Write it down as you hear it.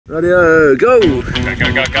Radio, go! Go, go,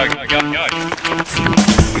 go, go, go, go, go.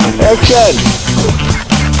 Action!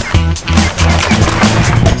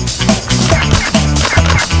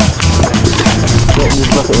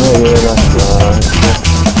 Just look at me,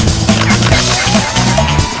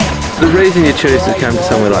 The reason you choose to come to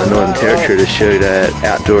somewhere like the Northern Territory to shoot an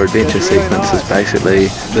outdoor adventure sequence is basically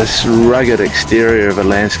this rugged exterior of a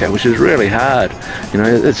landscape, which is really hard. You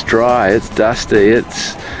know, it's dry, it's dusty,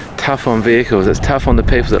 it's tough on vehicles, it's tough on the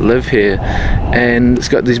people that live here, and it's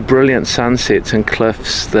got these brilliant sunsets and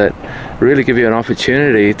cliffs that really give you an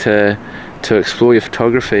opportunity to explore your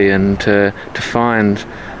photography and to find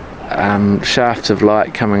shafts of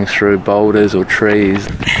light coming through boulders or trees.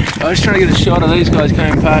 I was trying to get a shot of these guys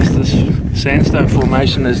coming past this sandstone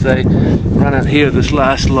formation as they run out here, this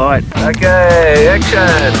last light. Okay,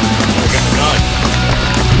 action!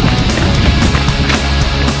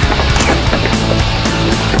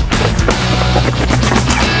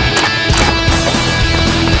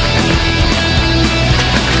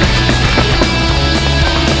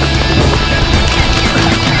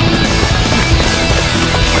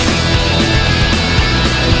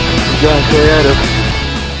 Going creative.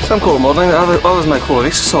 Some call it modelling, others may call it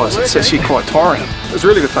exercise. It's actually quite tiring. It was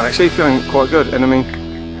really good fun actually, feeling quite good, and I mean,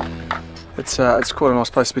 it's quite a nice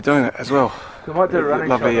place to be doing it as well.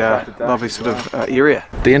 Lovely sort of area.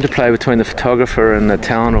 The interplay between the photographer and the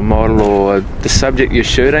talent or model or the subject you're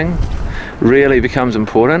shooting really becomes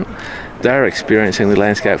important. They're experiencing the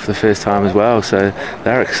landscape for the first time as well, so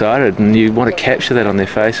they're excited, and you want to capture that on their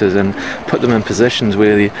faces and put them in positions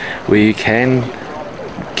where you can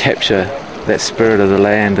capture that spirit of the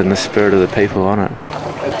land and the spirit of the people on it.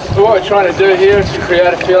 So what we're trying to do here is to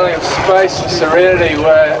create a feeling of space and serenity,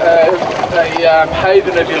 a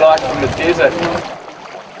haven, if you like, from the desert.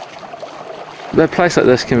 A place like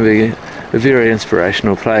this can be a very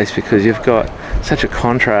inspirational place because you've got such a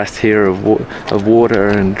contrast here of water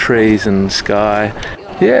and trees and sky.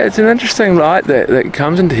 Yeah, it's an interesting light that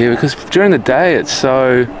comes into here because during the day it's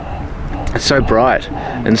so bright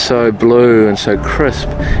and so blue and so crisp,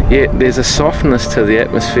 yet there's a softness to the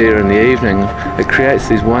atmosphere in the evening. It creates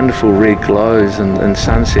these wonderful red glows and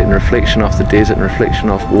sunset and reflection off the desert and reflection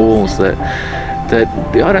off walls that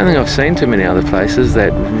I don't think I've seen too many other places,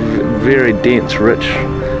 that very dense, rich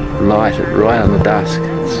light right in the dusk.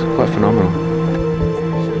 It's quite phenomenal.